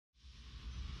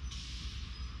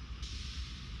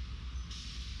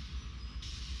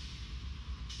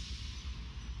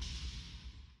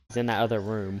He's in that other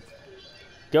room.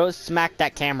 Go smack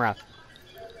that camera.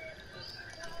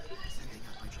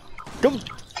 Go.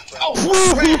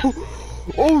 Oh,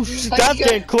 oh, that's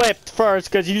getting clipped first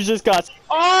because you just got.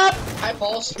 Oh! Hi,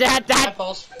 Pulse.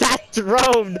 That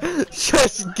drone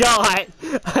just got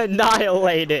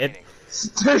annihilated.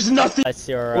 There's nothing. That's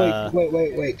your.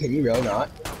 Wait. Can you really not?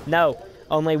 No,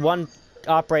 only one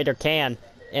operator can,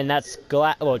 and that's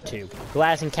Glass. Well, two.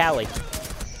 Glass and Callie.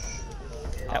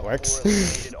 That works.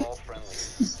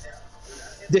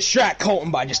 Distract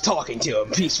Colton by just talking to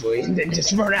him peacefully, and then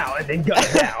just run out and then gun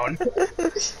it down.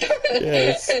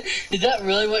 Yes. Is that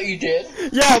really what you did?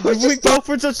 Yeah, but we both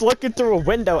were just looking through a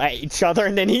window at each other,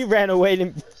 and then he ran away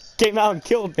and came out and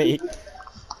killed me.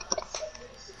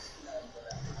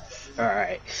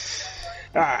 Alright,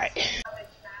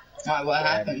 what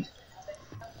happened?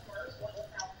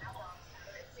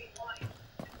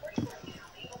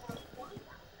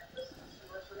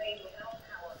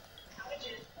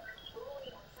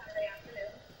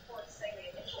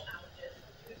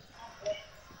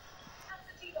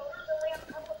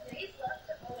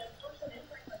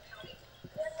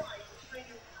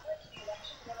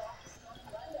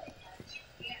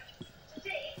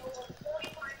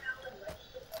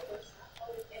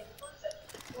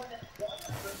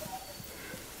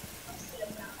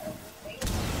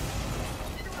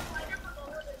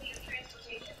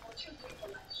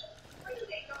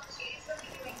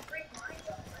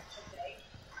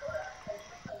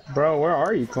 Bro, where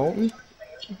are you, Colton?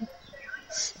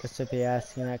 I should be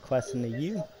asking that question to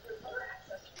you.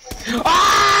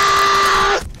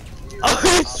 Ah! Oh,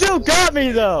 it still got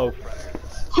me though.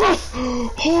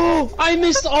 Oh, I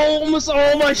missed almost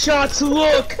all my shots.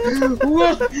 Look, and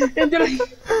then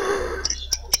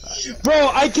bro,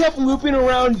 I kept looping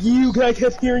around you because I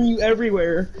kept hearing you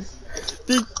everywhere.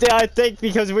 I think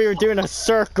because we were doing a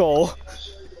circle.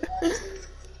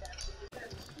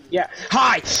 Yeah.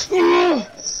 Hi.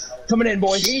 Coming in,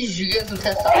 boys. Jeez, you get some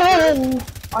testosterone.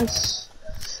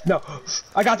 No,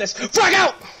 I got this. Frag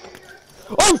out!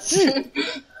 Oh shit!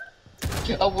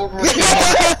 You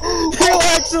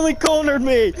actually cornered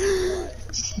me.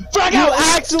 Frag You out!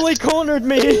 actually cornered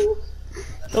me.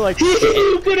 Like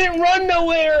You couldn't run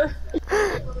nowhere.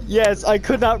 yes, I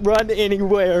could not run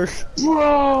anywhere.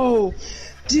 Bro,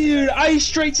 dude, I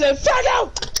straight said frag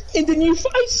out, and then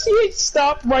I see it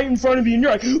stop right in front of you, and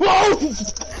you're like, whoa!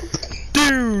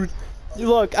 Dude,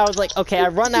 look, I was like, okay, I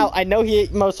run out. I know he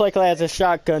most likely has a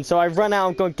shotgun, so I run out.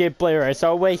 I'm gonna get Blair.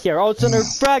 So I wait here. All of a sudden,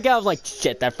 frag out. I was like,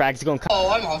 shit, that frag's gonna come. Oh,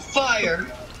 I'm on fire.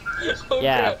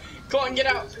 Yeah. Go on, get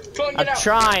out. Go on, get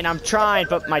out. I'm trying,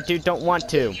 but my dude don't want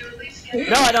to.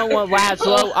 No, I don't want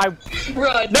Laszlo.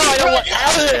 Run. No, I don't want.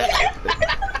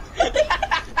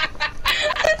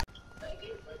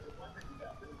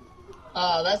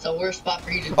 Oh, that's the worst spot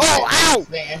for you to. Oh, ow!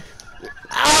 Man.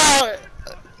 Ow!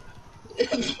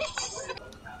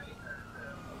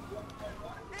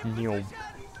 No.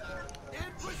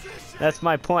 That's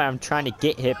my point. I'm trying to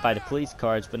get hit by the police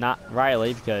cars, but not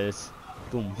Riley because,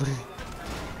 boom.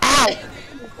 Ow!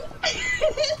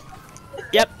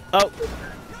 Yep. Oh.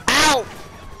 Ow!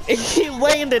 He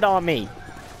landed on me.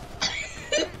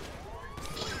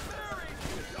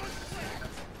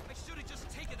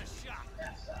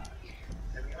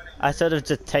 I should have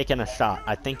just taken a shot.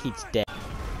 I think he's dead.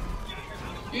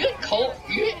 You get Colt.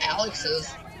 You get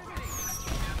Alex's.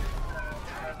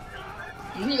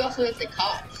 And you also hit the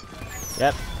cops.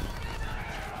 Yep.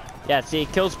 Yeah, see,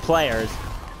 it kills players.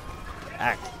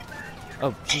 Act.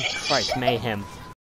 Oh, Jesus Christ, mayhem.